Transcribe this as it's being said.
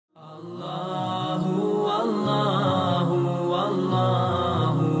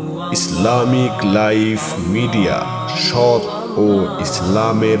Islamic life media, সৎ ও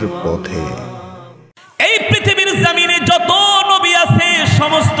ইসলামের পথে। এই পৃথিবীর জমিনে যত নবী আছে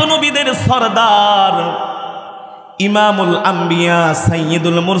সমস্ত নবীদের সরদার ইমামুল আম্বিয়া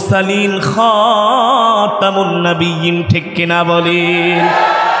সাইয়্যিদুল মুরসালিন খাতামুন নবিয়্যিন, ঠিক কিনা বলেন?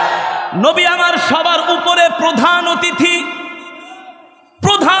 নবী আমার সবার উপরে প্রধান অতিথি।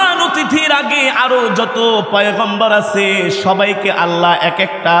 প্রধান অতিথির আগে আরো যত পয়গম্বর আছে সবাইকে আল্লাহ এক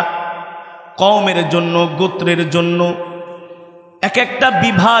একটা কওমের জন্য, গোত্রের জন্য, এক একটা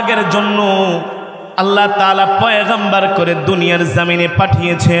বিভাগের জন্য আল্লাহ তাআলা পয়গম্বর করে দুনিয়ার জমিনে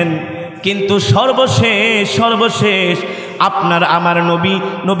পাঠিয়েছেন। কিন্তু সর্বশেষ আপনার আমার নবী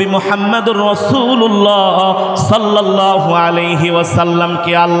নবী মুহাম্মদুর রাসূলুল্লাহ সাল্লাল্লাহু আলাইহি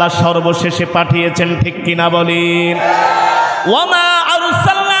ওয়াসাল্লামকে আল্লাহ সর্বশেষে পাঠিয়েছেন, ঠিক কিনা বলেন? ওয়ামা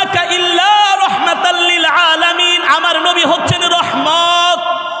আরসালনাকা ইল্লা রাহমাতাল লিল আলামিন। আমার নবী হচ্ছেন রহমত।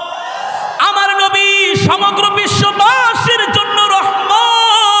 আমার নবী সমগ্র বিশ্ববাসীর জন্য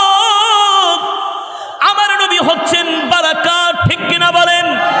রহমত। আমার নবী হচ্ছেন বারাকাত, ঠিক কিনা বলেন?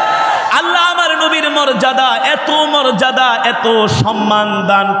 আল্লাহ আমার নবীর মর্যাদা এত সম্মান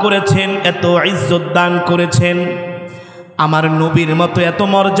দান করেছেন, এত ইজ্জত দান করেছেন। আমার নবীর মতো এত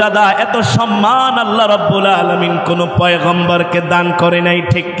মর্যাদা, এত সম্মান আল্লাহ রাব্বুল আলামিন কোন পয়গম্বরকে দান করে নাই,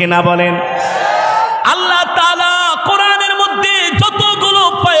 ঠিক কিনা বলেন? আল্লাহ তাআলা কোরআনের মধ্যে যতগুলো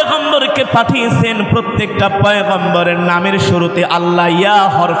পয়গম্বরকে পাঠিয়েছেন প্রত্যেকটা পয়গম্বরের নামের শুরুতে আল্লাহ ইয়া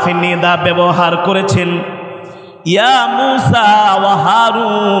হরফে নিদা ব্যবহার করেছেন। ইয়া মূসা ওয়া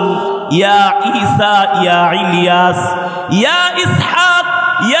হারুন, ইয়া ঈসা, ইয়া ইলিয়াস, ইয়া ইসহাক,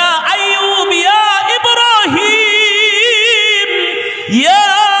 ইয়া আইয়ুব, ইয়া ইব্রাহিম, ইয়া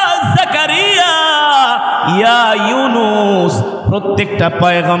জাকারিয়া, ইয়া ইউনুস। প্রত্যেকটা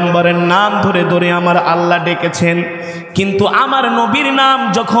পয়গম্বরের নাম ধরে ধরে আমার আল্লাহ ডেকেছেন। কিন্তু আমার নবীর নাম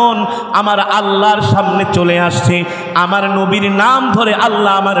যখন আমার আল্লাহর সামনে চলে আসছে, আমার নবীর নাম ধরে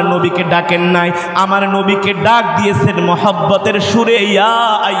আল্লাহ আমার নবীকে ডাকেন নাই। আমার নবীকে ডাক দিয়েছেন মহব্বতের সুরে, ইয়া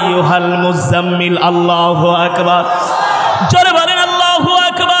আইয়ুহাল মুজাম্মিল। আল্লাহু আকবার, জোরে বলেন আল্লাহু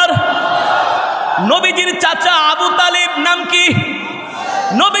আকবার। নবীজির চাচা আবু তালিব, নাম কি?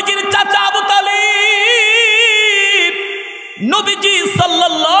 নবীজির চাচা আবু তালিব নবীজি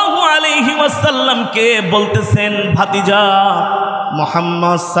সাল্লাল্লাহু আলাইহি ওয়াসাল্লামকে বলতেছেন, ভাতিজা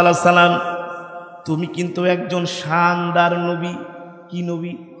মুহাম্মদ সাল্লাল্লাহু আলাইহি সাল্লাম, তুমি কিন্তু একজন শানদার নবী। কি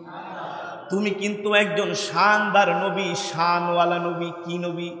নবী? তুমি কিন্তু একজন শানদার নবী, শানওয়ালা নবী। কি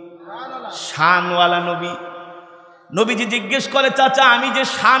নবী? শানওয়ালা নবী। নবীজি জিজ্ঞেস করে, চাচা আমি যে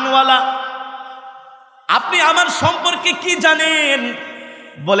শানওয়ালা, আপনি আমার সম্পর্কে কি জানেন?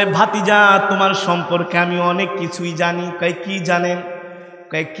 বলে, ভাতিজা তোমার সম্পর্কে আমি অনেক কিছুই জানি। কয় কি জানেন?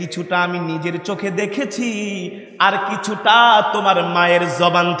 কয় কিছুটা আমি নিজের চোখে দেখেছি, আর কিছুটা তোমার মায়ের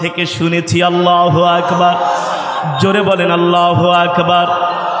জবান থেকে শুনেছি। আল্লাহু আকবার, জোরে বলেন আল্লাহু আকবার।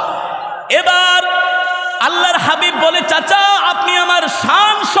 এবার আল্লাহর হাবিব বলে, চাচা আপনি আমার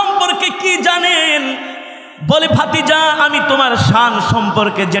শান সম্পর্কে কি জানেন? বলে, ভাতিজা আমি তোমার শান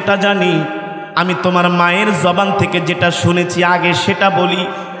সম্পর্কে যেটা জানি, আমি তোমার মায়ের জবান থেকে যেটা শুনেছি আগে সেটা বলি।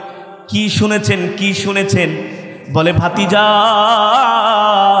 কি শুনেছেন? কি শুনেছেন? বলে, ভাতিজা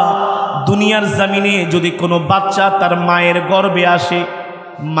দুনিয়ার জমিনে যদি কোনো বাচ্চা তার মায়ের গর্ভে আসে,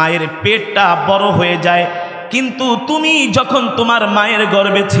 মায়ের পেটটা বড় হয়ে যায়, কিন্তু তুমি যখন তোমার মায়ের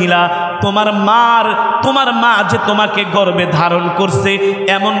গর্ভে ছিলা, তোমার মা যে তোমাকে গর্ভে ধারণ করছে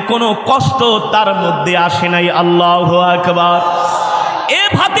এমন কোনো কষ্ট তার মধ্যে আসে নাই। আল্লাহু আকবার। এ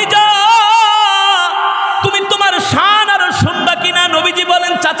ভাতিজা তুমি তোমার শান আর শুনবা কিনা? নবীজি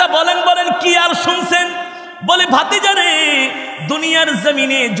বলেন, চাচা বলেন বলেন কি আর শুনছেন? বলে, ভাতিজা রে, দুনিয়ার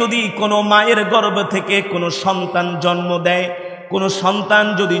জমিনে যদি কোনো মায়ের গর্ভ থেকে কোনো সন্তান জন্ম দেয়, কোনো সন্তান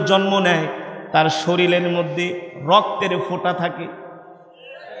যদি জন্ম নেয়, তার শরীরের মধ্যে রক্তের ফোঁটা থাকে।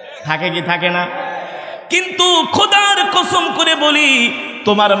 থাকে কি থাকে না? কিন্তু খোদার কসম করে বলি,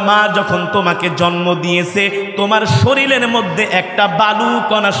 তোমার মা যখন তোমাকে জন্ম দিয়েছে তোমার শরীরের মধ্যে একটা বালু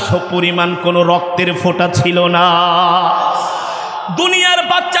কণা পরিমাণ কোনো রক্তের ফোঁটা ছিল না। দুনিয়ার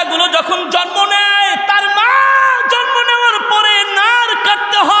বাচ্চাগুলো যখন জন্ম নেয়, তার মা জন্ম নেওয়ার পরে নার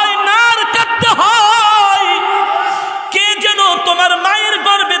কাটতে হয়, নার কাটতে হয়। কে যেন তোমার মায়ের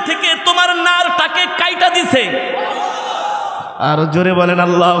গর্ভে থেকে তোমার নারটাকে কাইটা দিছে। আর জোরে বলেন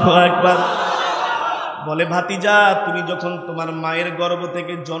আল্লাহু আকবার। বলে, ভাতিজা তুমি যখন তোমার মায়ের গর্ভ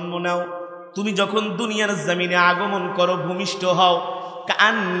থেকে জন্ম নাও, তুমি যখন দুনিয়ার জমিনে আগমন করো, ভূমিষ্ঠ হও,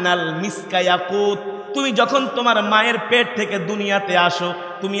 কান্নাল মিসকা ইয়াকুত, তুমি যখন তোমার মায়ের পেট থেকে দুনিয়াতে আসো,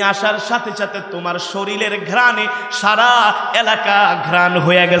 তুমি আসার সাথে সাথে তোমার শরীরের ঘ্রাণে সারা এলাকা ঘ্রাণ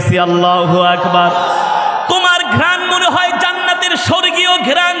হয়ে গেছে। আল্লাহু আকবার। তোমার ঘ্রাণ মনে হয় জান্নাতের জান্নাতের স্বর্গীয়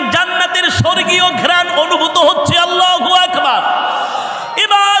ঘ্রাণ, জান্নাতের স্বর্গীয় ঘ্রাণ অনুভূত হচ্ছে। আল্লাহু আকবার।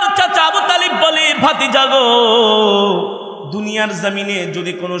 এবার চাচা আবু তালিব বলে, ভাতিজা গো, দুনিয়ার জমিনে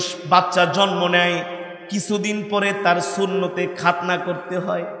যদি কোনো বাচ্চা জন্ম নেয়, কিছুদিন পরে তার সুন্নতে খাতনা করতে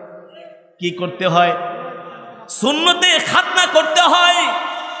হয়। কি করতে হয়? সুন্নতে খাতনা করতে হয়।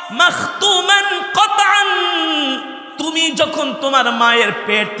 মাখতুমান কতআন। তুমি যখন তোমার মায়ের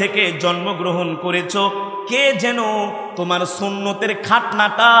পেট থেকে জন্মগ্রহণ করেছো, কে যেন তোমার সুন্নতের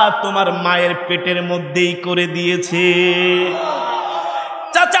খাতনাটা তোমার মায়ের পেটের মধ্যেই করে দিয়েছে।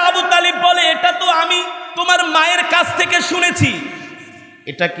 চাচা আবু তালিব বলে, এটা তো আমি তোমার মায়ের কাছ থেকে শুনেছি।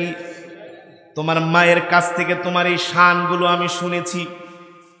 এটা কি? তোমার মায়ের কাছ থেকে তোমার এই শানগুলো আমি শুনেছি,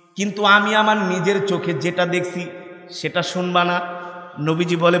 কিন্তু আমি আমার নিজের চোখে যেটা দেখছি সেটা শুনবা না?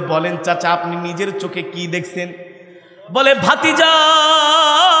 নবীজি বলে, বলেন চাচা, আপনি নিজের চোখে কি দেখছেন? বলে, ভাতিজা,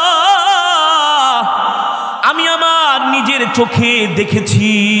 আমি আমার নিজের চোখে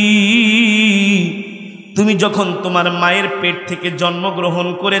দেখেছি, তুমি যখন তোমার মায়ের পেট থেকে জন্মগ্রহণ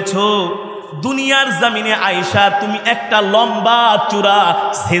করেছো, দুনিয়ার জমিনে আয়েশা তুমি একটা লম্বা চূড়া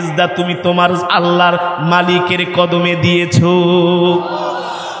সেজদা তুমি তোমার আল্লাহর মালিকের কদমে দিয়েছো।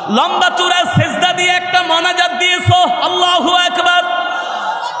 লম্বা চূড়া সেজদা দিয়ে একটা মোনাজাত দিয়েছো। আল্লাহু আকবার।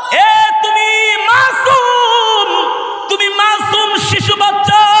 এ তুমি মাসুম, তুমি মাসুম শিশু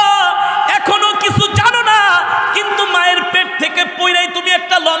বাচ্চা, এখনো কিছু জানো না, কিন্তু মায়ের পেট থেকে পয়রাই তুমি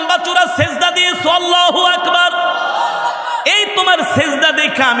একটা লম্বা চূড়া সেজদা দিয়েছো। আল্লাহু আকবার। এই তোমার সেজদা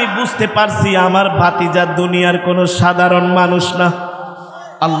দেখে আমি বুঝতে পারছি আমার ভাতিজা দুনিয়ার কোনো সাধারণ মানুষ না।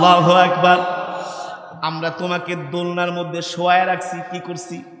 আল্লাহু আকবার। আমরা তোমাকে দোলনার মধ্যে শোয়ায় রাখছি। কি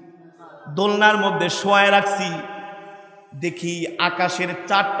করছি? দোলনার মধ্যে শোয়ায় রাখছি। দেখি আকাশের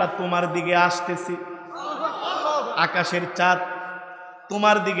চাঁদটা তোমার দিকে আসতেছে। আকাশের চাঁদ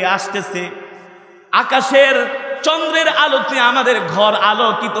তোমার দিকে আসতেছে। আকাশের চন্দ্রের আলোতে আমাদের ঘর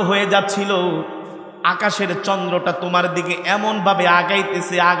আলোকিত হয়ে যাচ্ছিল। আকাশের চন্দ্রটা তোমার দিকে এমন ভাবে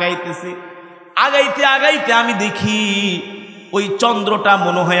আগাইতেছে, আগাইতেছে, আগাইতে আগাইতে আমি দেখি ওই চন্দ্রটা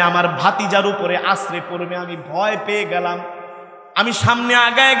মনে হয় আমার ভাতিজার উপরে আশ্রে পড়বে। আমি ভয় পেয়ে গেলাম। আমি সামনে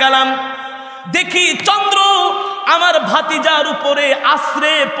আগায় গেলাম, দেখি চন্দ্র আমার ভাতিজার উপরে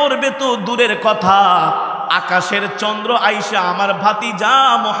আশ্রে পড়বে তো দূরের কথা, আকাশের চন্দ্র আইসা আমার ভাতিজা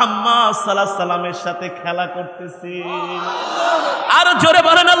মোহাম্মদ সাল্লাল্লাহু আলাইহি সাল্লামের সাথে খেলা করতেছে। আর জোরে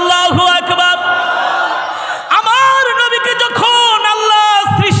বলেন আল্লাহু আকবার। আমার নবীকে যখন আল্লাহ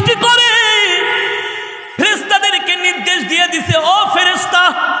সৃষ্টি করে, ফেরেশতাদেরকে নির্দেশ দিয়ে দিছে, ও ফেরেশতা,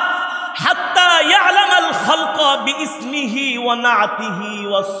 হাত্তা ইয়ালামাল খালকা বিইসমিহি ওয়া নাআতিহি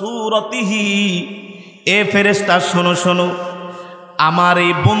ওয়া সূরাতিহি। এ ফেরেশতা, শোনো শোনো, আমার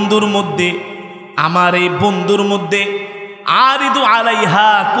এই বন্ধুর মধ্যে আরিদু আলাইহা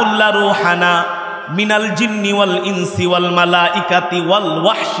কুল্লা রুহানা মিনাল জিন্নি ওয়াল ইনসি ওয়াল মালাইকাতি ওয়াল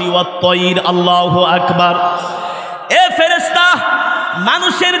ওয়াহশি ওয়াত তায়র। আল্লাহু আকবার। এ ফেরেশতা,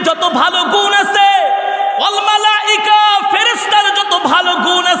 মানুষের যত ভালো গুণ আছে, ওয়াল মালাইকা ফেরেশতার যত ভালো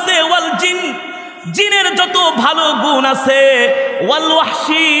গুণ আছে, ওয়াল জিন জিনের যত ভালো গুণ আছে, ওয়াল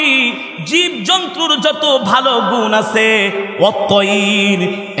ওয়াহশি জীব জন্তুর যত ভালো গুণ আছে, ওয়াত তায়র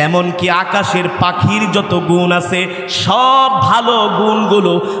এমনকি আকাশের পাখির যত গুণ আছে, সব ভালো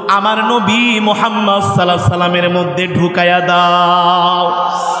গুণগুলো আমার নবী মুহাম্মদ সাল্লাল্লাহু আলাইহি সাল্লামের মধ্যে ঢুকায়া দাও।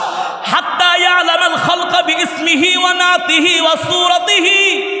 হাত্তা ইয়ালামাল খালকা বিইসমিহি ওয়া নাতিহি ওয়া সূরাতিহি।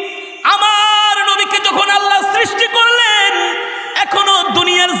 আমার নবীকে যখন আল্লাহ সৃষ্টি করলেন, এখনো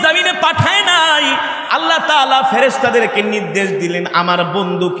দুনিয়ার জমিনে পাঠায় নাই, আল্লাহ তাআলা ফেরেশতাদেরকে নির্দেশ দিলেন, আমার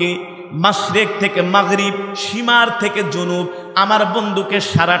বন্ধুকে মাশরিক থেকে মাগরিব, সীমার থেকে জনুব, আমার বন্ধুকে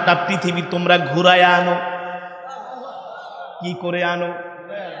সারাটা পৃথিবী তোমরা ঘুরায় আনো। কি করে আনো?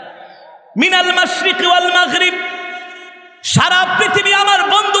 মিনাল মাশরিক ওয়াল মাগরিব, সারা পৃথিবী আমার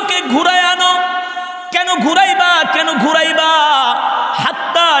বন্ধুকে ঘুরায় আনো। কেন ঘুরাইবা? কেন ঘুরাইবা?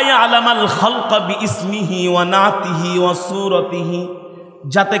 হাত্তা ইয়ালামাল খালকা বিইসমিহি ওয়া নাতিহি ওয়া সূরাতিহি,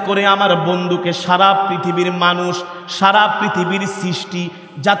 যাতে করে আমার বন্ধুকে সারা পৃথিবীর মানুষ, সারা পৃথিবীর সৃষ্টি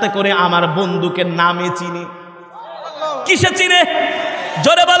যাতে করে আমার বন্ধুকে নামে চিনে। কিসে চিনে?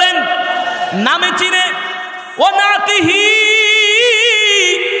 জোরে বলেন। নামে চিনে। ও নাতিহি,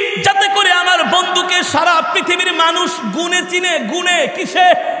 যাতে করে আমার বন্ধুকে সারা পৃথিবীর মানুষ গুণে চিনে। গুণে কিসে?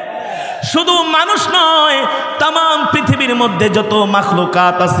 শুধু মানুষ নয়, তামাম পৃথিবীর মধ্যে যত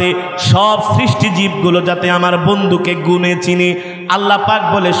মাখলুকাত আছে, সব সৃষ্টি জীবগুলো যাতে আমার বন্ধুকে গুণে চিনে। আল্লাহ পাক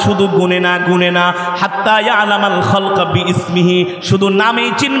বলে, শুধু গুণে না, হাত্তা ইয়ালামাল খালকা বিইসমিহি, শুধু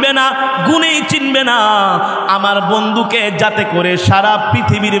নামেই চিনবে না, গুণেই চিনবে না, আমার বন্ধুকে যাতে করে সারা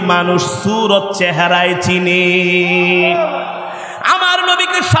পৃথিবীর মানুষ সূরত চেহারায় চিনে। আমার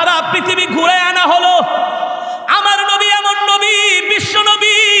নবীকে সারা পৃথিবী ঘুরে আনা হলো। আমার নবী এমন নবী,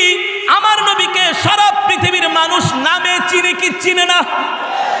 সারা পৃথিবীর মানুষ নামে চিনে কি চিনে না?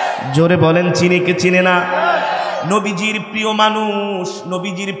 জোরে বলেন, চিনে কি চিনে না? নবীজির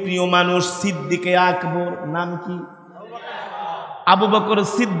প্রিয় মানুষ সিদ্দিকে আকবর, নাম কি? আবু বকর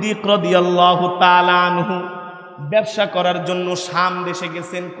সিদ্দিক রাদিয়াল্লাহু তাআলা আনহু ব্যবসা করার জন্য শাম দেশে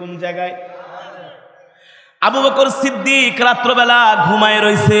গেছেন। কোন জায়গায়? আবু বকর সিদ্দিক রাত্রবেলা ঘুমায়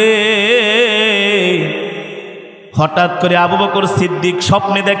রইছে। হঠাৎ করে আবু বকর সিদ্দিক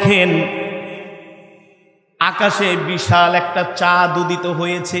স্বপ্নে দেখেন আকাশে বিশাল একটা চাঁদ উদিত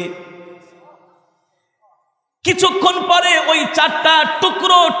হয়েছে। কিছুক্ষণ পরে ওই চাঁদটা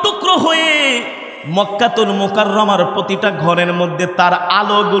টুকরো টুকরো হয়ে মক্কাতুল মুকাররমার প্রতিটা ঘরের মধ্যে তার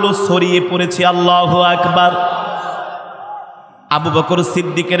আলোগুলো ছড়িয়ে পড়েছে। আল্লাহু আকবার। আবু বকর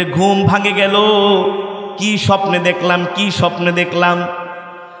সিদ্দিকের ঘুম ভাঙে গেল। কি স্বপ্নে দেখলাম।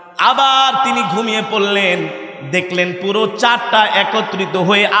 আবার তিনি ঘুমিয়ে পড়লেন। দেখলেন পুরো চাঁদটা একত্রিত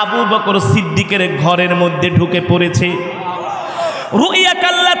হয়ে আবু বকর সিদ্দিকের ঘরের মধ্যে ঢুকে পড়েছে।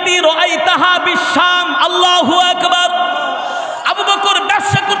 রুইয়াকাল্লাতি রাআইতাহা বিশাম। আল্লাহু আকবার। আবু বকর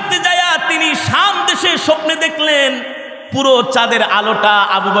ব্যবসা করতে যায় তিনি শাম দেশে স্বপ্নে দেখলেন পুরো চাঁদের আলোটা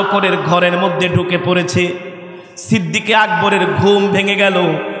আবু বকরের ঘরের মধ্যে ঢুকে পড়েছে। সিদ্দিকে আকবরের ঘুম ভেঙে গেল।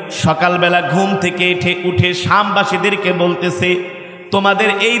 সকালবেলা ঘুম থেকে উঠে শামবাসীদেরকে বলতেছে, তোমাদের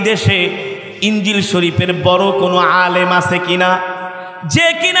এই দেশে ইনজিল শরীফের বড় কোনো আলেম আছে কিনা, যে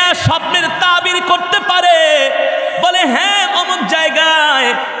কিনা স্বপ্নের তাবির করতে পারে? বলে, হ্যাঁ, অমুক জায়গায়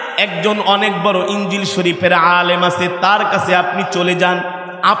একজন অনেক বড় ইনজিল শরীফের আলেম আছে, তার কাছে আপনি চলে যান,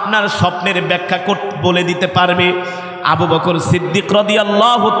 আপনার স্বপ্নের ব্যাখ্যা বলে দিতে পারবে। আবু বকর সিদ্দিক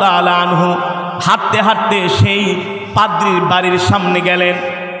রাদিয়াল্লাহু তাআলা আনহু হাঁটতে হাঁটতে সেই পাদ্রীর বাড়ির সামনে গেলেন।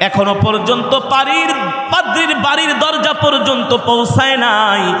 এখনো পর্যন্ত পাদ্রীর বাড়ির দরজা পর্যন্ত পৌঁছায়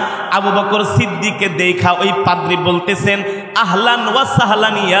নাই। আবু বকর সিদ্দিককে দেখা ওই পাদ্রী বলতেছেন, আহলান ওয়া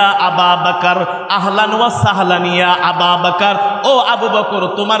সাহলান ইয়া আবা বকর, আহলান ওয়া সাহলান ইয়া আবা বকর। ও আবু বকর,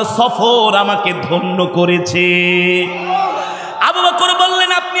 তোমার সফর আমাকে ধন্য করেছে। আবু বকর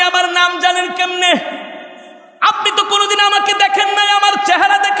বললেন, আপনি আমার নাম জানেন কেমনে? আপনি তো কোনোদিন আমাকে দেখেন নাই, আমার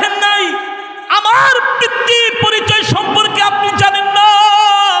চেহারা দেখেন নাই, আমার পিতৃ পরিচয় সম্পর্কে আপনি জানেন না।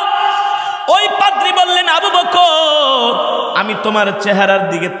 ওই পাদ্রী বললেন, আবু বকর, আমি তোমার চেহারার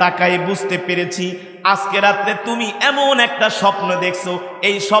দিকে তাকাই বুঝতে পেরেছি আজকে রাত্রে তুমি এমন একটা স্বপ্ন দেখছো,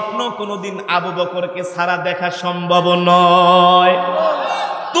 এই স্বপ্ন কোনোদিন আবু বকরকে ছাড়া দেখা সম্ভব নয়।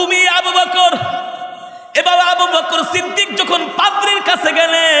 তুমি আবু বকর। এবার আবু বকর সিদ্দিক যখন পাদ্রীর কাছে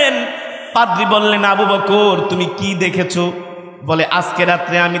গেলেন, পাদ্রী বললেন, আবু বকর, তুমি কি দেখেছো? বলে, আজকে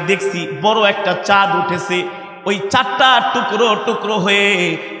রাত্রে আমি দেখছি বড় একটা চাঁদ উঠেছে। ওই চাঁদটা টুকরো টুকরো হয়ে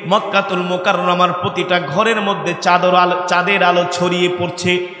মক্কাতুল মুকাররমার প্রতিটা ঘরের মধ্যে চাঁদের আলো ছড়িয়ে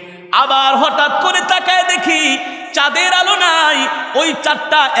পড়ছে। আবার হঠাৎ করে তাকায় দেখি চাঁদের আলো নাই, ওই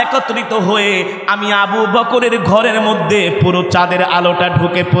চাঁদটা একত্রিত হয়ে আমি আবু বকরের ঘরের মধ্যে পুরো চাঁদের আলোটা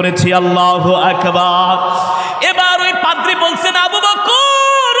ঢুকে পড়েছি। আল্লাহু আকবার। এবার ওই পাদ্রী বলছেন, আবু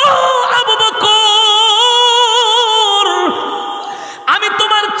বকর, আবু বকর, আমি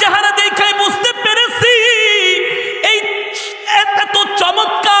তোমার চেহারা দেখাই বুঝতে পেরেছি এই এত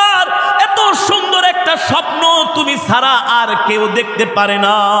চমৎকার, এত সুন্দর একটা স্বপ্ন তুমি ছাড়া আর কেউ দেখতে পারে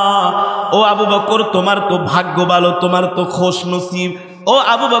না। ও আবু বকর, তোমার তো ভাগ্য ভালো, তোমার তো খোশ নসিব। ও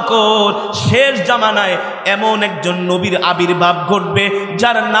আবু বকর, শেষ জামানায় এমন একজন নবীর আবির্ভাব ঘটবে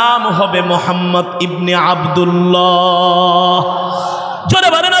যার নাম হবে মোহাম্মদ ইবনে আব্দুল্লাহ। জোরে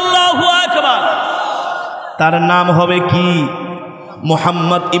বলেন আল্লাহু আকবার। তার নাম হবে কি?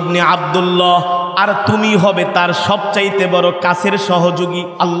 মোহাম্মদ ইবনে আব্দুল্লাহ। আর তুমি হবে তার সবচাইতে বড় কাছের সহযোগী।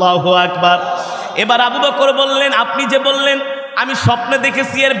 আল্লাহু আকবার। এবার আবু বকর বললেন, আপনি যে বললেন আমি স্বপ্নে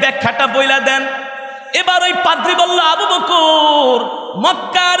দেখেছি, এর ব্যাখ্যাটা বইলা দেন। এবার ওই পাদ্রী বলল, আবু বকর,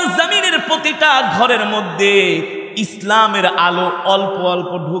 মক্কার জমিনের প্রতিটা ঘরের মধ্যে ইসলামের আলো অল্প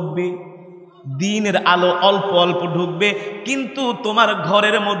অল্প ঢুকবে, দ্বীনের আলো অল্প অল্প ঢুকবে, কিন্তু তোমার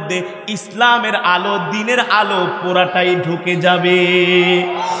ঘরের মধ্যে ইসলামের আলো, দ্বীনের আলো পুরাটাই ঢুকে যাবে।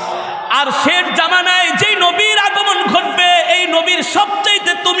 আর শেষ জামানায় যেই নবীর আগমন ঘটবে, এই নবীর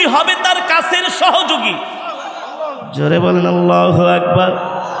সবচাইতে তুমি হবে তার কাছের সহযোগী। জোরে বলেন আল্লাহু আকবার।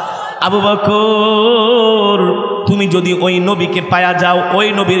 আবু বকর, তুমি যদি ওই নবীকে পায়া যাও, ওই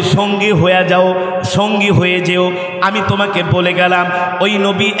নবীর সঙ্গী হয়ে যেও, আমি তোমাকে বলে গেলাম ওই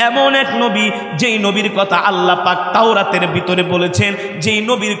নবী এমন এক নবী যেই নবীর কথা আল্লাহ পাক তাওরাতের ভিতরে বলেছেন, যেই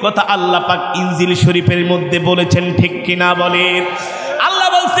নবীর কথা আল্লাহ পাক ইনজিল শরীফের মধ্যে বলেছেন। ঠিক কিনা বলেন? আল্লাহ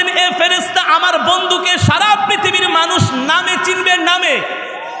বলছেন, এ ফেরেশতা আমার বন্ধুকে সারা পৃথিবীর মানুষ নামে চিনবে। নামে।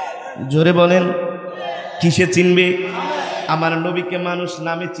 জোরে বলেন, কিসে চিনবে? আমার নবীকে মানুষ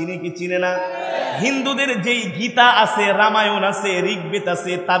নামে চিনে কি চিনে না? হিন্দুদের যেই গীতা আছে, রামায়ণ আছে, ঋগ্বেদ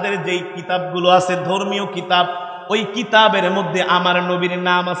আছে, তাদের যেই কিতাবগুলো আছে ধর্মীয় কিতাব, ওই কিতাবের মধ্যে আমার নবীর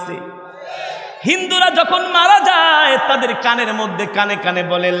নাম আছে। হিন্দুরা যখন মারা যায় তাদের কানের মধ্যে কানে কানে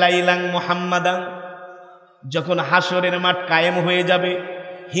বলে লাইলাং মুহাম্মাদান। যখন হাসরের মাঠ কায়েম হয়ে যাবে,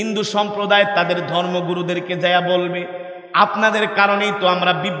 হিন্দু সম্প্রদায় তাদের ধর্মগুরুদেরকে যায়া বলবে, আপনাদের কারণেই তো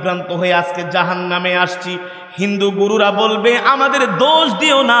আমরা বিভ্রান্ত হয়ে আজকে জাহান্নামে আসছি। হিন্দু গুরুরা বলবে, আমাদের দোষ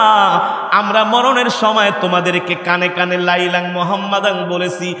দিও না, আমরা মরণের সময় তোমাদেরকে কানে কানে লাইলাং মুহাম্মাদান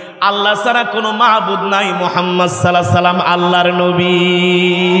বলেছি, আল্লাহ ছাড়া কোনো মাহবুদ নাই, মুহাম্মদ সাল্লাল্লাহু আলাইহি সাল্লাম আল্লাহর নবী।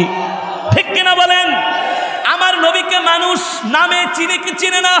 ঠিক কিনা বলেন? আমার নবীকে মানুষ নামে চিনে কি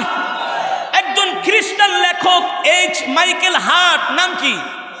চিনে না? একজন খ্রিস্টান লেখক এইচ মাইকেল হার্ট, নাম কি?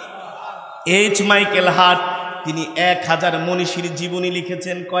 এইচ মাইকেল হার্ট, তিনি 1000 মনীষীর জীবনী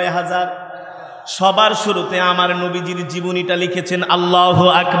লিখেছেন। কয় হাজার? সবার শুরুতে আমার নবীজির জীবনীটা লিখেছেন। আল্লাহু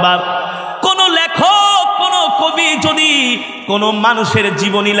আকবার। কোন লেখক, কোন কবি যদি কোন মানুষের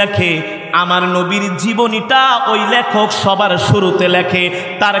জীবনী লেখে, আমার নবীর জীবনীটা ওই লেখক সবার শুরুতে লেখে।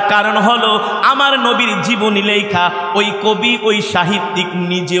 তার কারণ হলো আমার নবীর জীবনী লেখা ওই কবি, ওই সাহিত্যিক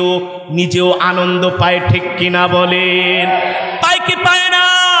নিজেও আনন্দ পায়। ঠিক কিনা বলেন? পায় কি পায় না?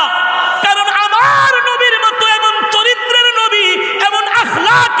 কারণ আমার নবীর মতো এমন চরিত্রের নবী, এমন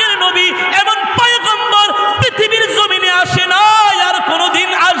আখলাকের নবী, এমন পয়গম্বর পৃথিবীর জমিনে আসে না, আর কোনোদিন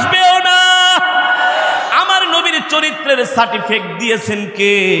আসবেও না। আমার নবীর চরিত্রের সার্টিফিকেট দিয়েছেন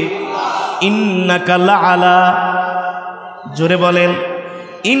কে? ইন্নাকা লাআলা, জোরে বলেন,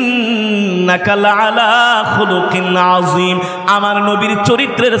 ইন্নাকা লাআলা খুলুকিন আযীম। আমার নবীর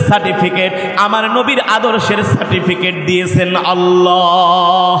চরিত্রের সার্টিফিকেট, আমার নবীর আদর্শের সার্টিফিকেট দিয়েছেন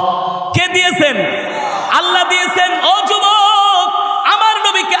আল্লাহ। কে দিয়েছেন? আল্লাহ দিয়েছেন। ও যুবক, আমার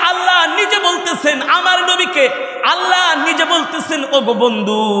নবীকে আল্লাহ নিজে বলতেছেন, আমার নবীকে আল্লাহ নিজে বলতেছেন, ও গো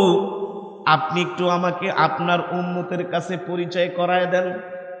বন্ধু, আপনি একটু আমাকে আপনার উম্মতের কাছে পরিচয় করায় দেন।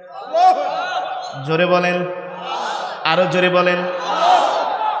 জোরে বলেন, আরো জোরে বলেন।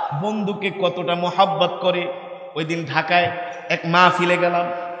 বন্ধুকে কতটা মোহাব্বত করে। ওই দিন ঢাকায় এক মাহফিলে গেলাম।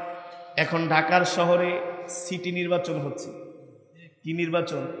 এখন ঢাকার শহরে সিটি নির্বাচন হচ্ছে। কি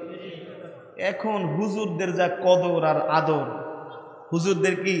নির্বাচন? এখন হুজুরদের যা কদর আর আদর,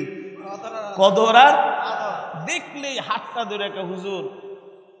 হুজুরদের কি কদর আর দেখলেই হাতটা ধরে একটা হুজুর,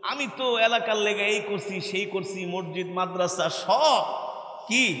 আমি তো এলাকার লেগে এই করছি সেই করছি, মসজিদ মাদ্রাসা সব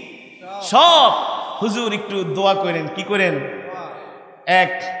কি সব, হুজুর একটু দোয়া করেন। কি করেন?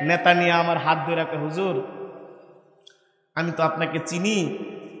 এক নেতা নিয়ে আমার হাত ধরে একটা, হুজুর আমি তো আপনাকে চিনি,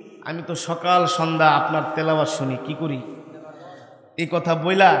 আমি তো সকাল সন্ধ্যা আপনার তেলাওয়াত শুনি, কি করি? এই কথা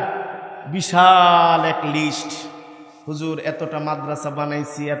বইলা বিশাল এক লিস্ট, হুজুর এতটা মাদ্রাসা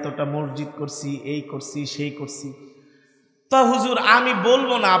বানাইছি, এতটা মসজিদ করছি, এই করছি সেই করছি। তো হুজুর আমি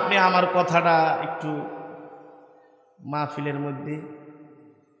বলবো না, আপনি আমার কথাটা একটু মাহফিলের মধ্যে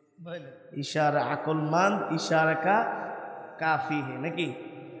ইশারা, আকলমান ইশারা কা কাফি হে, নাকি?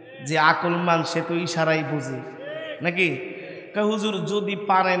 যে আকলমান সে তো ইশারাই বুঝে, নাকি? হুজুর যদি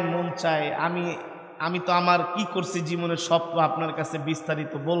পারেন, মন চায়, আমি তো আমার কি করছি জীবনের সব তো আপনার কাছে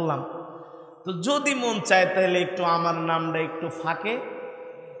বিস্তারিত বললাম, তো যদি মন চায় তাহলে একটু আমার নামটা একটু ফাঁকে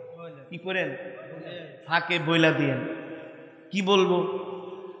কি করেন, ফাঁকে বইলা দিয়েন। কি বলবো?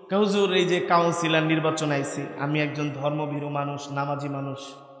 হুজুর এই যে কাউন্সিলর নির্বাচন আইছে, আমি একজন ধর্মভীরু মানুষ, নামাজি মানুষ,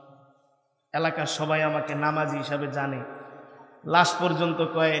 এলাকার সবাই আমাকে নামাজি হিসাবে জানে। লাস্ট পর্যন্ত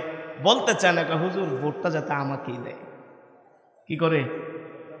কয়ে বলতে চায় না, হুজুর ভোটটা যাতে আমাকেই দেয়। কি করে?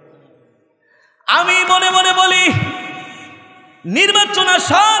 আমি মনে মনে বলি, নির্বাচন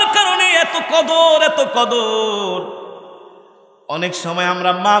আসার কারণে এত কদর, এত কদর। অনেক সময়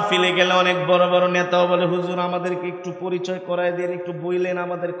আমরা মাহফিলে গেলে অনেক বড় বড় নেতাও বলে, হুজুর আমাদেরকে একটু পরিচয় করায় দিয়ে একটু বইলেন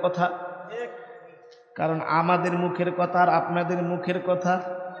আমাদের কথা। কারণ আমাদের মুখের কথা আর আপনাদের মুখের কথা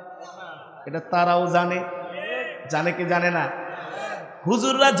এটা তারাও জানে। জানে কি জানে না?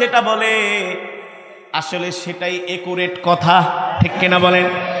 হুজুররা যেটা বলে আসলে সেটাই একুরেট কথা। ঠিক কিনা বলেন?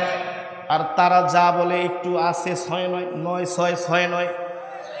 আর তারা যা বলে একটু আছে 6 9 9 6 6 9,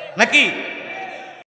 নাকি?